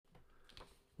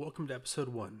Welcome to episode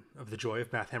 1 of the Joy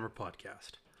of Math Hammer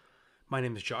podcast. My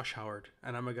name is Josh Howard,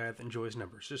 and I'm a guy that enjoys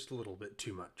numbers just a little bit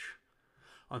too much.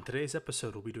 On today's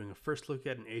episode, we'll be doing a first look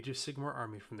at an Age of Sigmar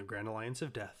army from the Grand Alliance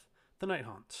of Death, the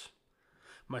Nighthaunts.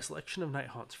 My selection of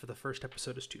Nighthaunts for the first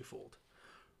episode is twofold.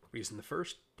 Reason the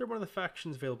first, they're one of the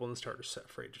factions available in the starter set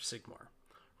for Age of Sigmar.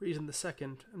 Reason the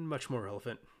second, and much more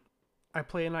relevant, I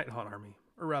play a Nighthaunt army,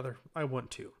 or rather, I want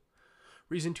to.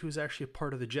 Reason 2 is actually a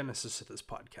part of the genesis of this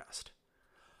podcast.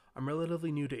 I'm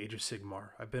relatively new to Age of Sigmar.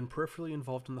 I've been peripherally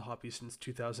involved in the hobby since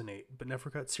 2008, but never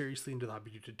got seriously into the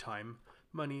hobby due to time,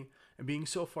 money, and being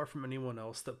so far from anyone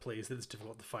else that plays that it's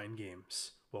difficult to find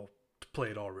games. Well, to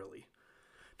play at all, really.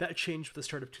 That changed with the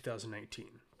start of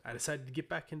 2019. I decided to get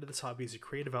back into this hobby as a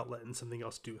creative outlet and something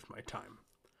else to do with my time.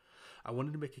 I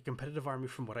wanted to make a competitive army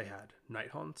from what I had,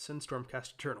 Nighthaunts and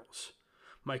Stormcast Eternals.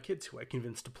 My kids, who I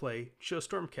convinced to play, chose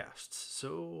Stormcasts,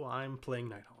 so I'm playing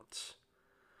Nighthaunts.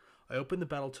 I opened the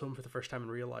battletome for the first time and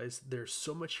realized there's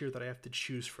so much here that I have to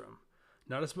choose from.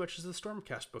 Not as much as the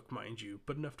Stormcast book, mind you,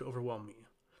 but enough to overwhelm me.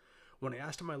 When I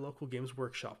asked at my local games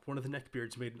workshop, one of the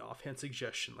neckbeards made an offhand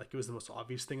suggestion like it was the most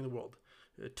obvious thing in the world.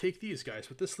 Take these guys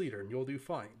with this leader and you'll do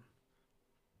fine.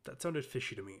 That sounded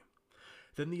fishy to me.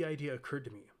 Then the idea occurred to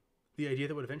me. The idea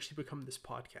that would eventually become this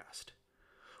podcast.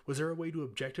 Was there a way to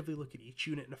objectively look at each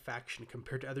unit in a faction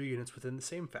compared to other units within the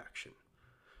same faction?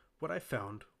 What I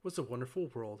found was a wonderful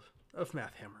world of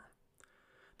Math Hammer.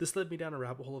 This led me down a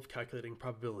rabbit hole of calculating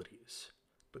probabilities,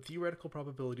 but theoretical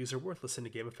probabilities are worthless in a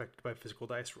game affected by physical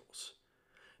dice rolls.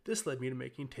 This led me to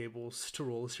making tables to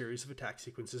roll a series of attack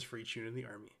sequences for each unit in the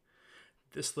army.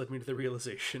 This led me to the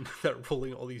realization that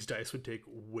rolling all these dice would take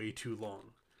way too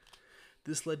long.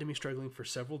 This led to me struggling for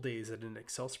several days at an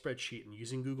Excel spreadsheet and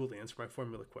using Google to answer my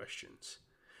formula questions.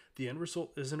 The end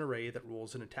result is an array that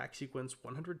rolls an attack sequence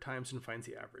 100 times and finds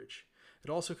the average. It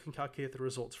also can calculate the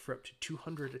results for up to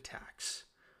 200 attacks.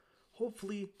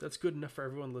 Hopefully, that's good enough for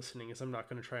everyone listening, as I'm not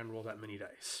going to try and roll that many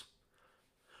dice.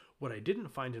 What I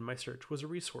didn't find in my search was a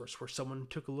resource where someone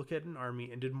took a look at an army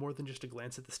and did more than just a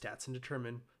glance at the stats and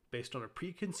determine, based on a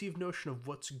preconceived notion of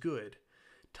what's good,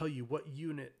 tell you what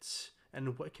units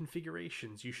and what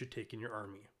configurations you should take in your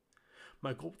army.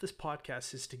 My goal with this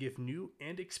podcast is to give new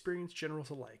and experienced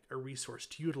generals alike a resource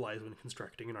to utilize when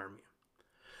constructing an army.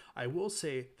 I will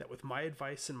say that with my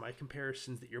advice and my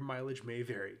comparisons that your mileage may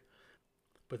vary,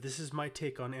 but this is my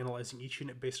take on analyzing each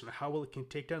unit based on how well it can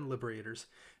take down Liberators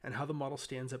and how the model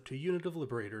stands up to a unit of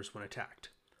Liberators when attacked.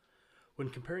 When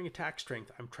comparing attack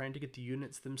strength, I'm trying to get the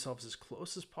units themselves as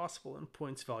close as possible in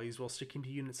points values while sticking to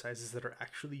unit sizes that are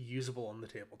actually usable on the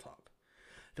tabletop.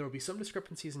 There will be some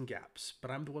discrepancies and gaps, but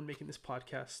I'm the one making this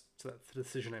podcast, so that's the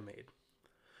decision I made.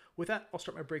 With that, I'll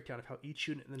start my breakdown of how each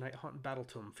unit in the Nighthaunt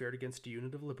battletome fared against a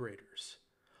unit of Liberators.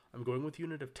 I'm going with a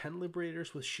unit of 10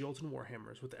 Liberators with shields and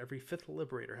warhammers, with every 5th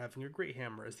Liberator having a Great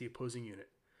Hammer as the opposing unit,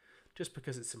 just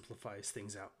because it simplifies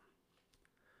things out.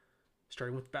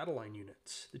 Starting with battle line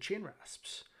units, the Chain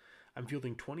Rasps. I'm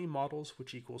fielding 20 models,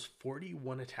 which equals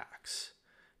 41 attacks.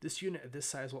 This unit at this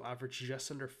size will average just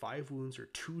under 5 wounds or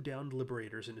 2 downed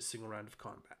Liberators in a single round of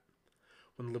combat.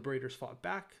 When Liberators fought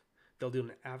back, they'll do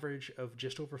an average of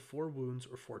just over 4 wounds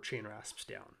or 4 Chain Rasps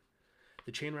down.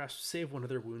 The Chain Rasps save one of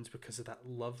their wounds because of that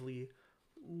lovely,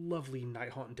 lovely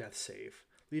Nighthaunt death save,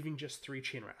 leaving just 3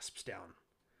 Chain Rasps down.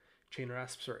 Chain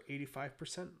Rasps are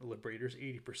 85%, Liberators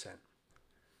 80%.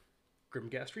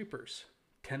 Grimghast Reapers,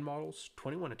 10 models,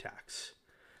 21 attacks.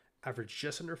 Average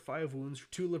just under 5 wounds or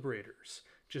 2 Liberators,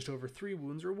 just over 3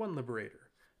 wounds or 1 Liberator.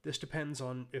 This depends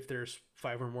on if there's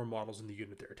 5 or more models in the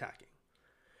unit they're attacking.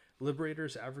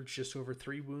 Liberators average just over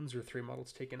 3 wounds or 3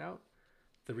 models taken out.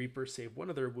 The Reapers save one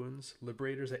of their wounds,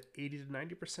 Liberators at 80 to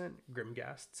 90%,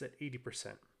 Grimghasts at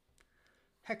 80%.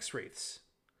 Hex Wraiths,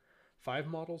 5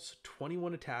 models,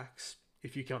 21 attacks,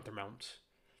 if you count their mounts.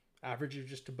 Average of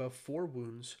just above 4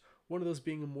 wounds, one of those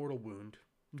being a mortal wound.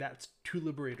 That's 2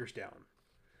 Liberators down.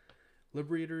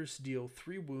 Liberators deal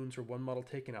 3 wounds or 1 model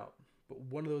taken out, but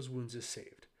one of those wounds is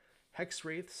saved. Hex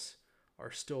Wraiths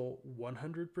are still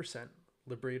 100%,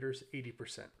 Liberators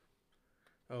 80%.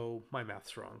 Oh, my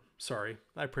math's wrong. Sorry,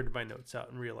 I printed my notes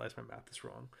out and realized my math is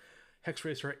wrong. Hex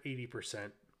Wraiths are at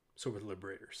 80%, so with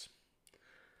Liberators.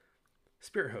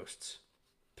 Spirit Hosts,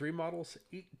 3 models,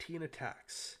 18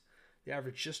 attacks. They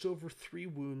average just over 3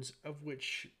 wounds, of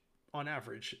which, on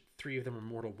average, 3 of them are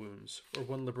mortal wounds, or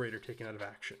 1 Liberator taken out of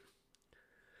action.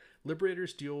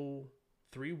 Liberators deal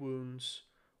 3 wounds,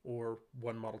 or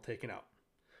 1 model taken out.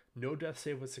 No death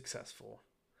save was successful.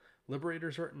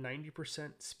 Liberators are at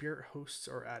 90%, Spirit Hosts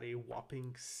are at a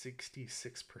whopping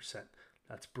 66%.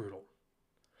 That's brutal.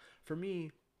 For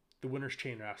me, the winner's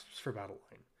Chain Rasps for Battle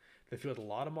Line. They field a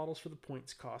lot of models for the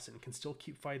points cost and can still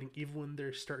keep fighting even when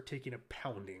they start taking a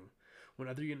pounding, when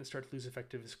other units start to lose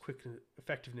effectiveness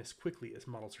quickly as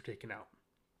models are taken out.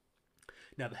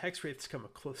 Now, the Hex Wraiths come a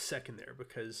close second there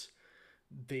because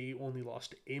they only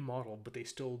lost a model, but they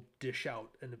still dish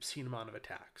out an obscene amount of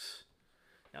attacks.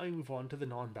 Now we move on to the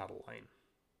non-battle line.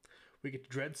 We get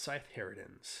Dread Scythe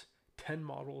Harridans, 10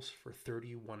 models for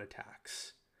 31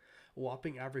 attacks. A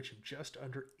whopping average of just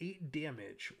under 8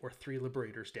 damage, or 3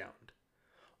 Liberators downed.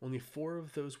 Only 4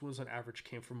 of those wounds on average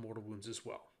came from mortal wounds as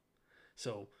well.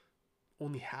 So,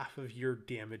 only half of your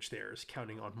damage there is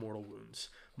counting on mortal wounds.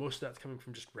 Most of that's coming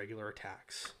from just regular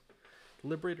attacks. The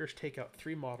Liberators take out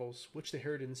 3 models, which the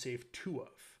Harridans save 2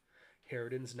 of.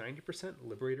 Harridans 90%,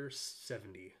 Liberators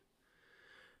 70%.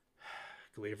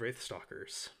 Glaive Wraith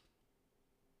Stalkers.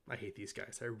 I hate these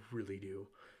guys, I really do.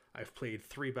 I've played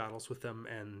 3 battles with them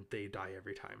and they die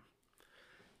every time.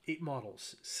 8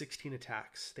 models, 16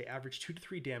 attacks. They average 2 to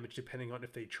 3 damage depending on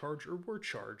if they charge or were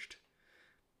charged.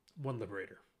 1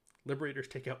 Liberator. Liberators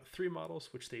take out 3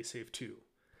 models, which they save 2.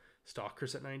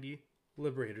 Stalkers at 90,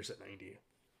 Liberators at 90.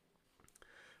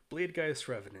 Blade Geist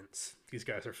Revenants. These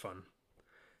guys are fun.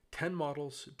 10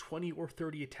 models, 20 or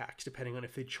 30 attacks depending on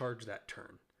if they charge that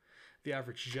turn. They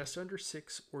average just under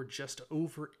 6 or just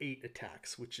over 8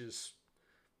 attacks, which is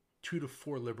 2 to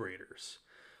 4 Liberators.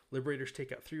 Liberators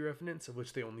take out 3 Revenants, of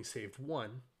which they only saved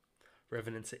 1.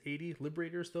 Revenants at 80,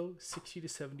 Liberators though 60 to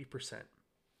 70%.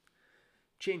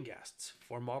 Chain Ghasts,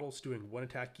 4 models doing 1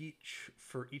 attack each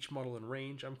for each model in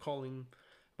range. I'm calling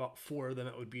about 4 of them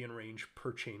that would be in range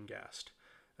per Chain Ghast.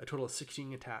 A total of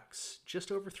 16 attacks,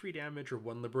 just over 3 damage or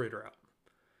 1 Liberator out.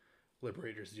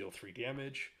 Liberators deal 3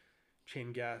 damage.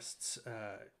 Chain Ghasts,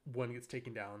 1 gets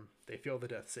taken down. They fail the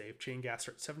death save. Chain Ghasts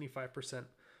are at 75%.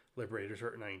 Liberators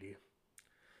are at 90%.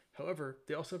 However,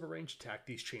 they also have a ranged attack,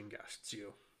 these Chain Ghasts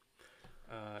do.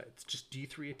 It's just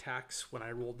D3 attacks. When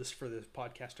I rolled this for the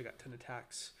podcast, I got 10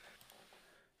 attacks.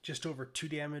 Just over 2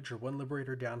 damage or 1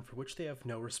 Liberator down, for which they have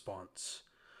no response.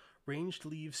 Ranged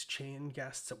leaves Chain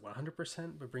Ghasts at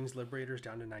 100%, but brings Liberators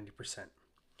down to 90%.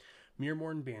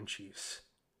 Mirmorn Banshees.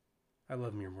 I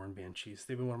love Mirmorn Banshees.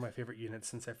 They've been one of my favorite units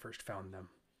since I first found them.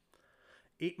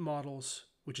 8 models,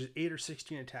 which is 8 or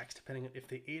 16 attacks, depending on if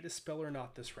they aid a spell or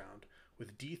not this round,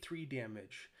 with D3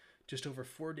 damage. Just over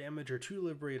 4 damage or 2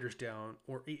 Liberators down,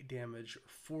 or 8 damage or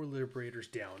 4 Liberators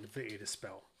down if they aid a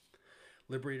spell.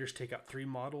 Liberators take out 3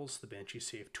 models, the Banshees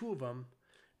save 2 of them.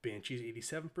 Banshees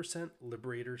 87%,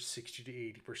 Liberators 60 to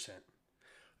 80%.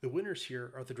 The winners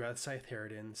here are the Dread Scythe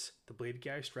Harridans, the Blade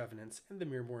Geist Revenants, and the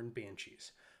Mirmorn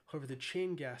Banshees. However, the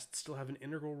Chain Ghasts still have an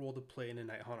integral role to play in a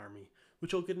Nighthaunt army,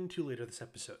 which I'll get into later this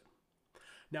episode.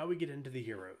 Now we get into the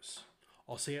heroes.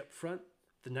 I'll say up front,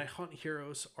 the Nighthaunt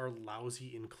heroes are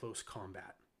lousy in close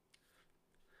combat.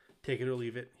 Take it or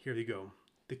leave it, here they go.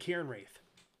 The Cairn Wraith.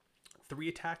 3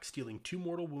 attacks, dealing 2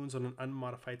 mortal wounds on an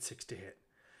unmodified 6 to hit.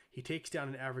 He takes down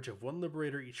an average of 1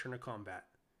 Liberator each turn of combat.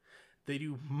 They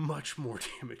do much more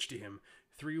damage to him.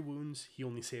 3 wounds, he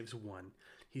only saves 1.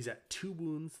 He's at 2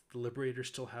 wounds, the Liberators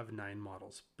still have 9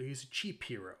 models, but he's a cheap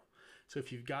hero. So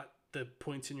if you've got the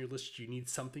points in your list, you need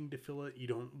something to fill it, you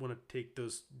don't want to take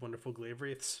those wonderful Glaive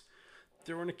Wraiths,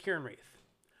 throw in a Cairn Wraith.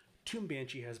 Tomb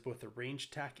Banshee has both a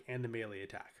ranged attack and a melee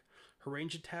attack. Her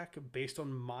ranged attack, based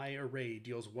on my array,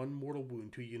 deals 1 mortal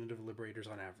wound to a unit of Liberators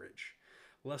on average.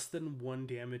 Less than 1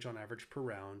 damage on average per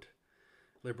round.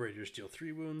 Liberators deal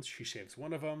 3 wounds, she saves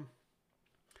 1 of them.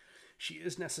 She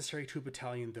is necessary to a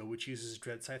battalion, though, which uses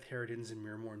Dread Scythe Harridans and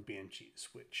Mirmorn Banshees,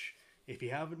 which, if you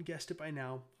haven't guessed it by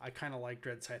now, I kind of like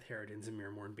Dread Scythe Harridans and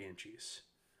Mirmorn Banshees.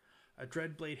 A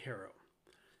Dreadblade Harrow.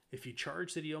 If you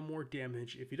charge, they deal more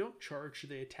damage. If you don't charge,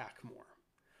 they attack more.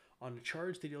 On a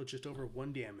charge, they deal just over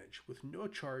 1 damage. With no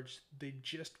charge, they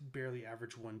just barely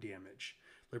average 1 damage.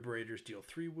 Liberators deal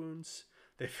 3 wounds.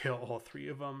 They fail all 3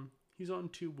 of them. He's on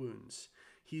 2 wounds.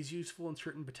 He's useful in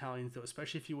certain battalions, though,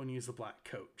 especially if you want to use the Black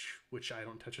Coach, which I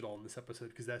don't touch at all in this episode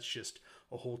because that's just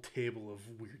a whole table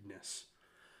of weirdness.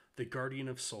 The Guardian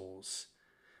of Souls.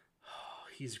 Oh,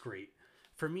 he's great.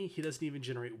 For me, he doesn't even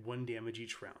generate 1 damage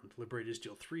each round. Liberators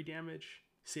deal 3 damage,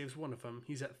 saves 1 of them.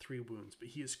 He's at 3 wounds, but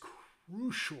he is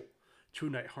crucial to a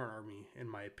Nighthaunt army, in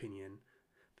my opinion.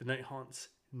 The Nighthaunts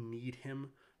need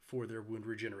him for their wound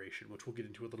regeneration, which we'll get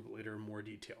into a little bit later in more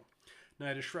detail.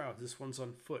 Knight of Shrouds, this one's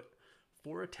on foot.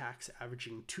 4 attacks,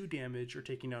 averaging 2 damage or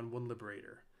taking down 1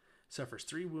 Liberator. Suffers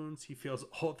 3 wounds, he fails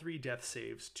all 3 death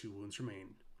saves, 2 wounds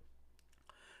remain.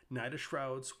 Knight of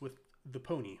Shrouds with the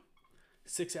Pony.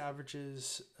 6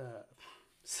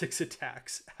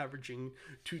 attacks, averaging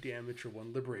 2 damage or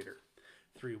 1 Liberator.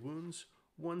 3 wounds,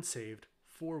 1 saved,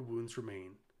 4 wounds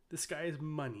remain. This guy is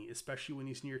money, especially when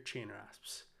he's near chain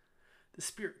rasps. The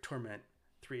Spirit Torment,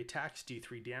 3 attacks, do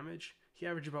 3 damage. He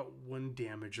averages about 1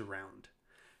 damage a round.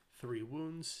 3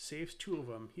 wounds, saves 2 of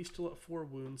them. He's still at 4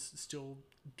 wounds, still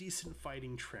decent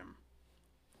fighting trim.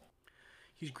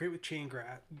 He's great with chain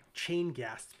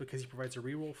ghasts because he provides a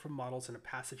reroll from models and a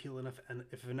passive heal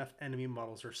if enough enemy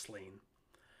models are slain.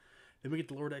 Then we get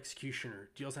the Lord Executioner.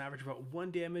 Deals an average of about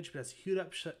 1 damage, but has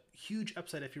a huge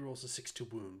upside if he rolls a 6 to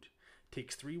wound.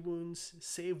 Takes 3 wounds,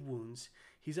 save wounds.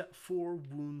 He's at 4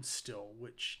 wounds still,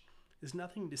 which is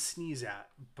nothing to sneeze at,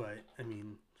 but I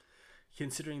mean,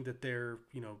 considering that they're,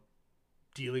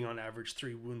 dealing on average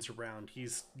 3 wounds around,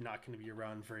 he's not going to be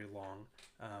around very long.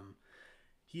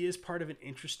 He is part of an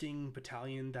interesting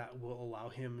battalion that will allow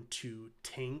him to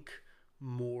tank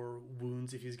more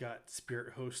wounds if he's got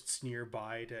spirit hosts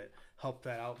nearby to help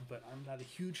that out, but I'm not a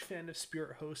huge fan of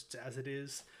spirit hosts as it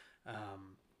is.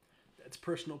 That's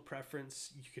personal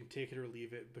preference. You can take it or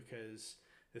leave it, because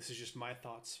this is just my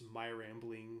thoughts, my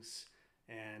ramblings,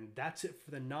 and that's it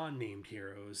for the non-named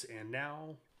heroes. And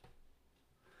now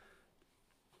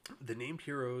the named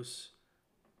heroes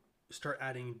start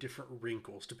adding different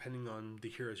wrinkles depending on the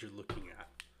heroes you're looking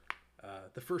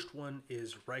at. The first one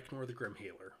is Reichner the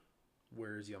Grimhaler.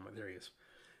 Where is he on my... There he is.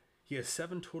 He has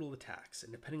 7 total attacks,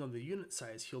 and depending on the unit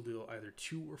size, he'll deal either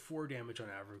 2 or 4 damage on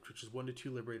average, which is 1 to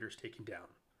 2 Liberators taken down.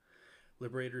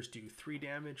 Liberators do 3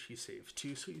 damage, he saves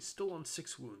 2, so he's still on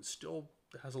 6 wounds. Still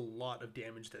has a lot of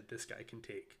damage that this guy can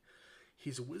take.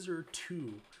 He's a wizard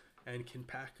too, and can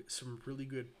pack some really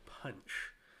good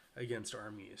punch against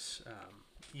armies.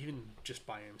 Even just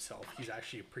by himself, he's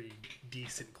actually a pretty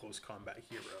decent close combat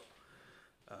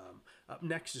hero. Up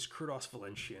next is Kurdos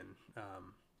Valentian.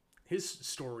 His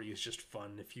story is just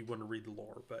fun if you want to read the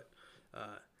lore, but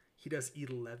he does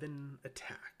 11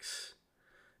 attacks,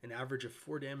 an average of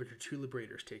 4 damage or 2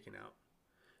 Liberators taken out.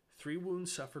 3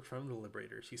 wounds suffered from the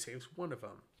Liberators. He saves 1 of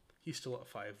them. He's still at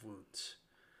 5 wounds.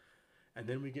 And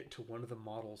then we get to one of the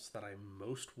models that I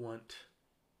most want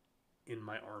in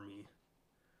my army.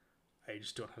 I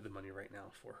just don't have the money right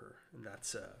now for her, and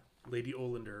that's Lady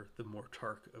Olander, the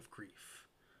Mortarch of Grief.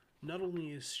 Not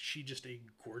only is she just a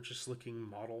gorgeous looking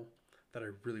model that I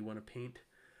really want to paint,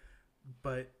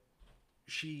 but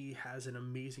she has an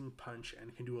amazing punch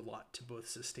and can do a lot to both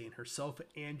sustain herself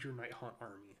and your Nighthaunt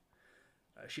army.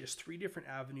 She has 3 different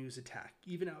avenues attack,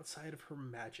 even outside of her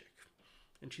magic,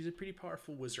 and she's a pretty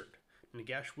powerful wizard.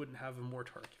 Nagash wouldn't have a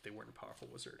Mortarch if they weren't a powerful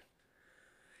wizard.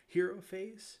 Hero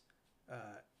phase,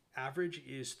 average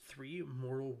is 3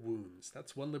 mortal wounds.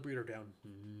 That's 1 Liberator down,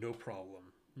 no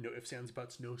problem. No ifs, ands,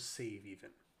 buts, no save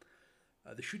even.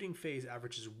 The shooting phase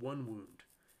averages 1 wound,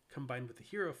 combined with the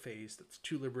hero phase, that's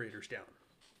 2 Liberators down,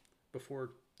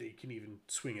 before they can even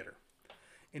swing at her.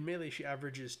 In melee, she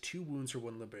averages 2 wounds or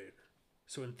 1 Liberator.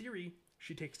 So in theory,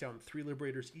 she takes down 3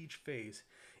 Liberators each phase,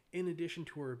 in addition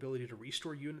to her ability to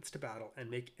restore units to battle and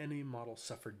make enemy models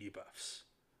suffer debuffs.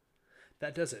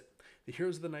 That does it. The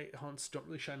heroes of the Nighthaunts don't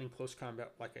really shine in close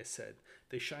combat, like I said.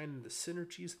 They shine in the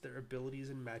synergies that their abilities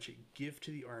and magic give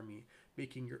to the army,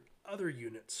 making your other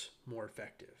units more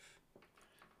effective.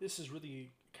 This is really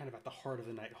kind of at the heart of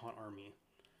the Nighthaunt army.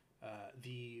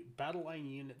 The battle line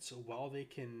units, while they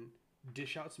can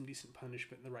dish out some decent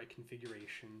punishment in the right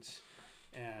configurations,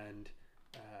 and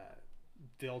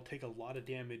they'll take a lot of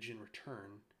damage in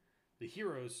return, the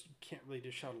heroes can't really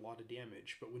dish out a lot of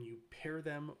damage, but when you pair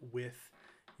them with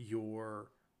your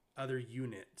other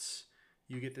units,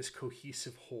 you get this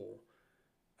cohesive whole.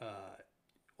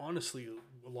 Honestly,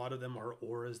 a lot of them are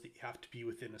auras that you have to be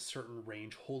within a certain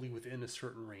range, wholly within a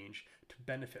certain range, to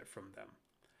benefit from them.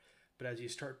 But as you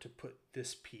start to put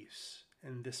this piece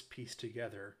and this piece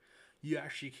together, you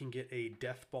actually can get a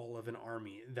death ball of an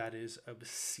army that is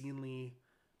obscenely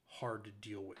hard to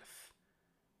deal with.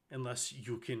 Unless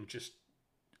you can just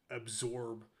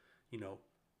absorb,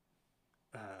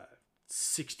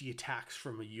 60 attacks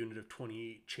from a unit of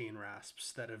 28 chain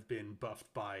rasps that have been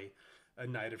buffed by a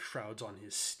Knight of Shrouds on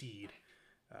his steed.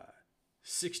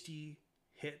 60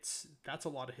 hits, that's a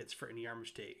lot of hits for any armor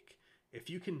to take. If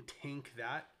you can tank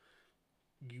that,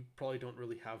 you probably don't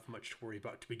really have much to worry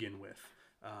about to begin with.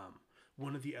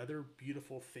 One of the other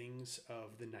beautiful things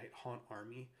of the Nighthaunt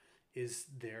army is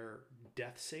their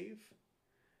death save.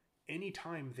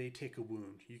 Anytime they take a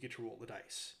wound, you get to roll the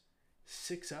dice.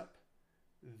 6 up,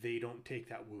 they don't take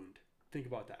that wound. Think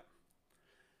about that.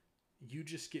 You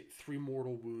just get 3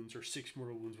 mortal wounds or 6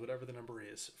 mortal wounds, whatever the number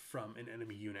is, from an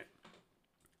enemy unit.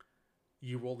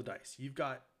 You roll the dice. You've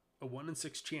got a 1 in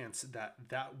 6 chance that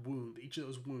that wound, each of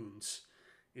those wounds,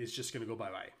 is just going to go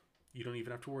bye-bye. You don't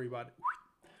even have to worry about it.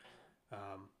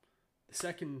 The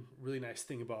second really nice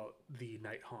thing about the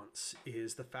Nighthaunts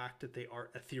is the fact that they are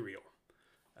ethereal.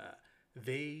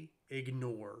 They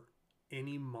ignore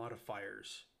any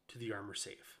modifiers to the armor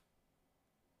save.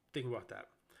 Think about that.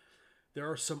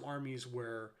 There are some armies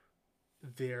where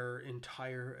their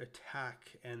entire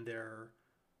attack and their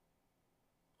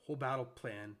whole battle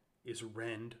plan is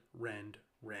rend, rend,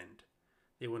 rend.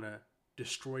 They want to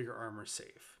destroy your armor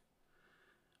save.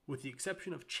 With the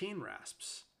exception of Chain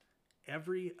Rasps,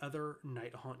 every other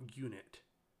Nighthaunt unit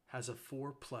has a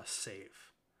 4+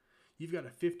 save. You've got a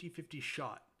 50-50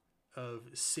 shot of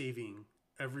saving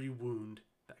every wound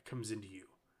that comes into you.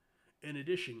 In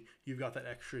addition, you've got that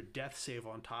extra death save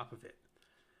on top of it.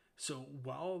 So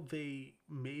while they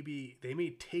may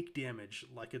take damage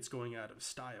like it's going out of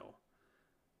style,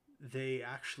 they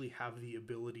actually have the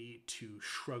ability to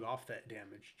shrug off that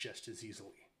damage just as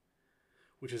easily,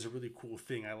 which is a really cool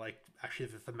thing. I like actually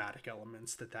the thematic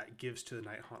elements that gives to the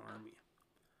Nighthaunt army.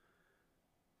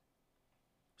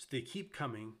 So they keep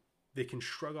coming. They can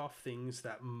shrug off things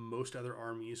that most other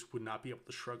armies would not be able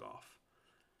to shrug off.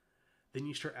 Then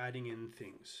you start adding in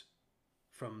things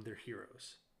from their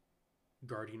heroes.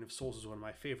 Guardian of Souls is one of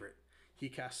my favorite. He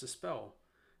casts a spell.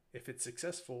 If it's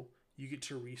successful, you get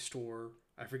to restore,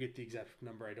 I forget the exact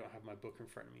number, I don't have my book in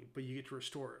front of me, but you get to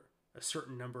restore a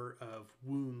certain number of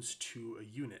wounds to a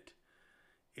unit.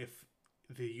 If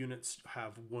the units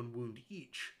have 1 wound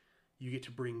each, you get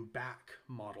to bring back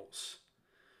models.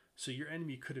 So your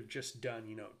enemy could have just done,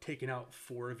 taken out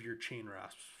 4 of your Chain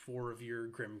Rasps, 4 of your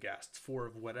Grimghasts, 4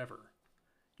 of whatever.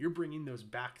 You're bringing those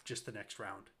back just the next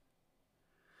round.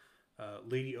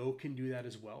 Lady O can do that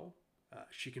as well.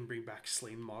 She can bring back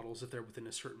slain models if they're within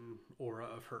a certain aura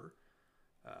of her.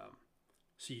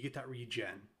 So you get that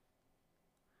regen.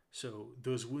 So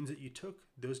those wounds that you took,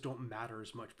 those don't matter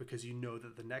as much because you know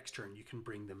that the next turn you can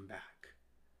bring them back.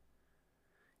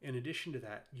 In addition to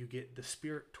that, you get the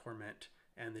Spirit Torment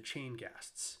and the Chain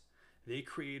Ghasts. They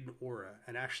create an aura,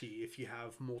 and actually if you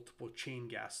have multiple Chain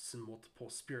Ghasts and multiple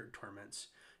Spirit Torments,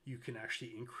 you can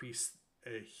actually increase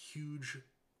a huge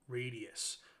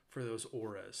radius for those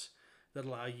auras that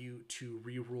allow you to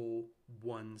reroll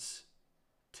ones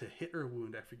to hit or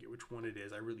wound. I forget which one it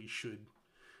is. I really should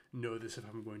know this if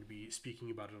I'm going to be speaking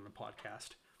about it on a podcast.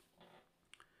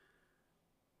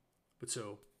 But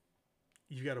so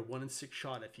you got a 1 in 6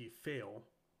 shot if you fail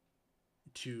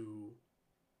to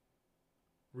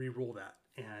reroll that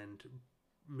and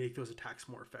make those attacks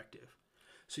more effective.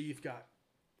 So you've got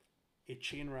a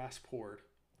Chain Rasp horde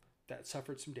that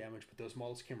suffered some damage, but those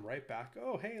models came right back.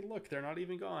 Oh, hey, look, they're not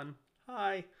even gone.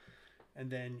 Hi. And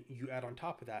then you add on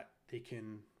top of that, they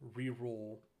can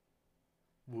reroll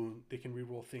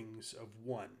things of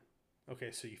 1.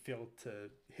 Okay, so you failed to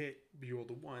hit, but you rolled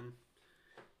a 1.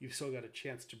 You've still got a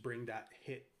chance to bring that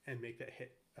hit and make that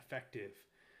hit effective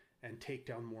and take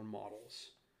down more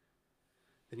models.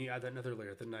 Then you add that another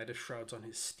layer, the Knight of Shrouds on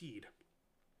his steed.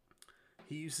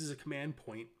 He uses a command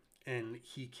point, and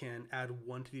he can add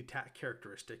 1 to the attack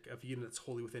characteristic of a unit that's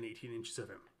wholly within 18 inches of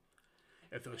him.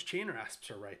 If those Chain Rasps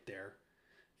are right there,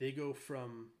 they go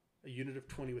from a unit of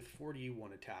 20 with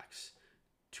 41 attacks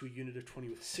to a unit of 20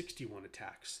 with 61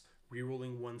 attacks,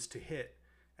 rerolling 1s to hit,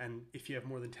 and if you have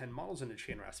more than 10 models in a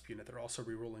Chain Rasp unit, they're also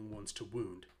rerolling 1s to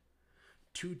wound.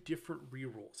 2 different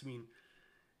rerolls. I mean,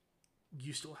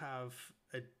 you still have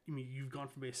you've gone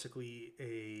from basically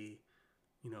a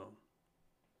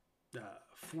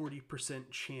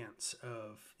 40% chance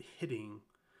of hitting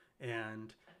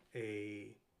and a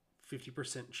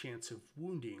 50% chance of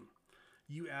wounding.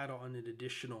 You add on an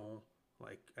additional,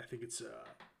 I think it's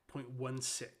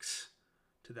 0.16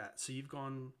 to that. So you've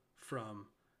gone from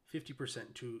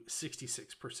 50% to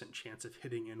 66% chance of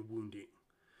hitting and wounding.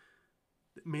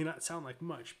 It may not sound like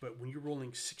much, but when you're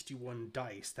rolling 61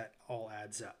 dice, that all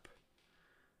adds up.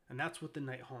 And that's what the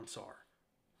Nighthaunts are.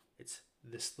 It's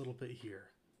this little bit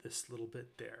here, this little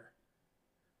bit there.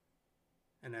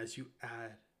 And as you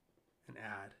add and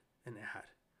add and add,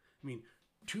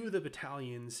 2 of the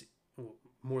battalions, well,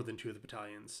 more than 2 of the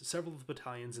battalions, several of the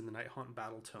battalions in the Nighthaunt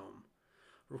battletome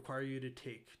require you to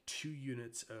take 2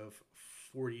 units of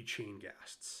 40 Chain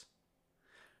Ghasts.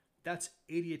 That's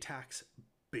 80 attacks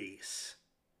base.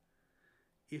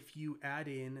 If you add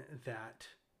in that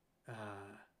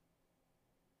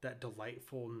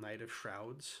delightful Knight of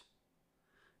Shrouds,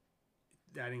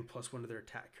 adding +1 to their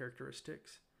attack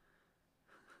characteristics,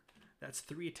 that's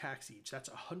 3 attacks each. That's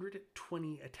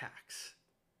 120 attacks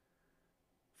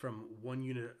from 1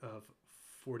 unit of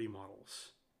 40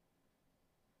 models.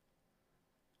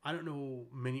 I don't know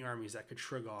many armies that could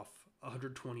shrug off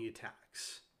 120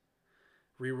 attacks,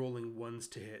 rerolling 1s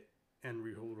to hit and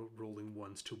rerolling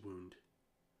 1s to wound.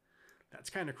 That's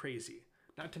kind of crazy.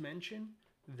 Not to mention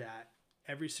that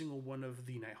every single one of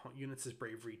the Nighthaunt units is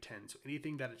bravery 10, so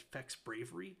anything that affects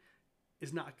bravery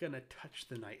is not going to touch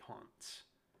the Nighthaunts.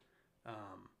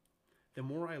 The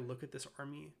more I look at this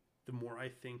army, the more I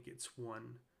think it's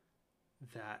one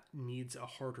that needs a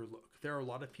harder look. There are a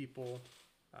lot of people,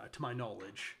 to my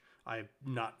knowledge, I've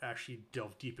not actually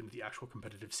delved deep into the actual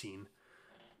competitive scene,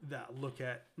 that look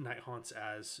at Nighthaunts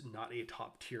as not a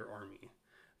top tier army.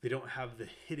 They don't have the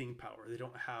hitting power. They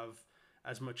don't have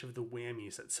as much of the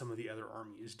whammies that some of the other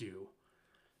armies do.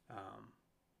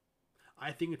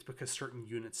 I think it's because certain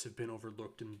units have been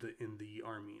overlooked in the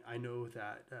army. I know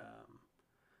that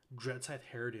Dreadscythe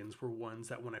Harridans were ones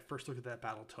that when I first looked at that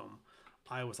battletome,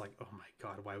 I was like, oh my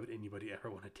god, why would anybody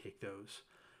ever want to take those?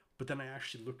 But then I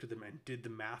actually looked at them and did the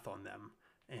math on them,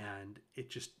 and it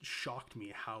just shocked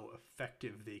me how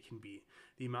effective they can be.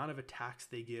 The amount of attacks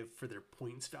they give for their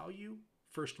points value,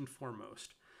 first and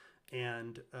foremost,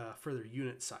 and for their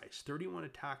unit size. 31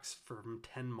 attacks from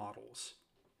 10 models,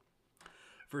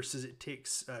 versus it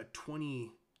takes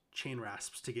 20 chain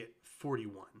rasps to get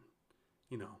 41.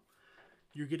 You know,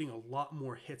 you're getting a lot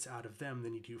more hits out of them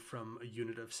than you do from a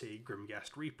unit of, say,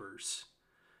 Grimghast Reapers.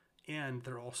 And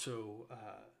they're also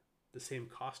the same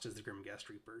cost as the Grimghast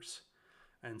Reapers.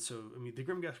 And so, I mean, the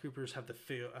Grimghast Reapers have the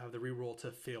reroll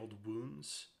to failed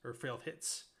wounds, or failed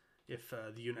hits, if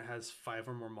the unit has 5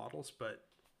 or more models. But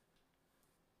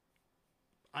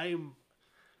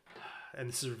and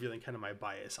this is revealing kind of my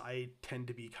bias, I tend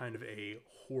to be kind of a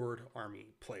horde army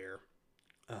player.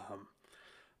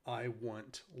 I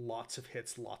want lots of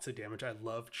hits, lots of damage. I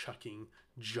love chucking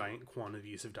giant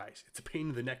quantities of dice. It's a pain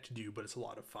in the neck to do, but it's a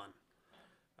lot of fun.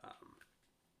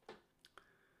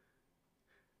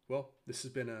 Well, this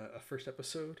has been a first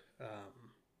episode.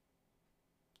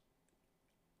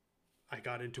 I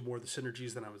got into more of the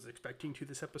synergies than I was expecting to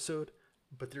this episode,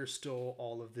 but there's still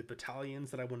all of the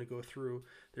battalions that I want to go through.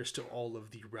 There's still all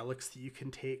of the relics that you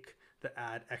can take that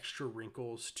add extra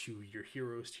wrinkles to your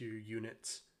heroes, to your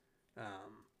units.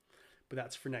 But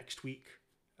that's for next week.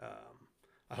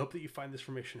 I hope that you find this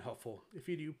information helpful. If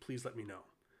you do, please let me know.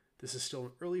 This is still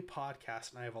an early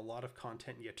podcast, and I have a lot of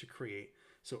content yet to create.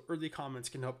 So early comments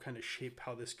can help kind of shape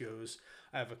how this goes.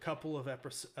 I have a couple of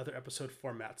other episode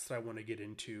formats that I want to get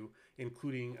into,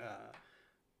 including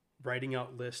writing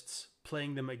out lists,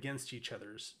 playing them against each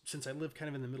other's. Since I live kind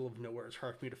of in the middle of nowhere, it's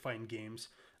hard for me to find games.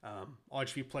 I'll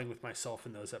just be playing with myself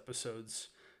in those episodes.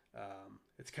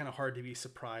 It's kind of hard to be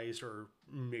surprised or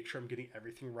make sure I'm getting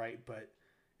everything right, but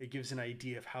it gives an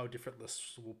idea of how different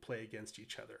lists will play against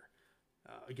each other.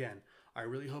 Again, I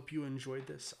really hope you enjoyed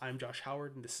this. I'm Josh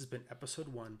Howard, and this has been episode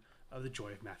 1 of the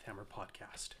Joy of Mathhammer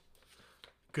podcast.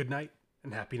 Good night,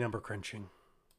 and happy number crunching.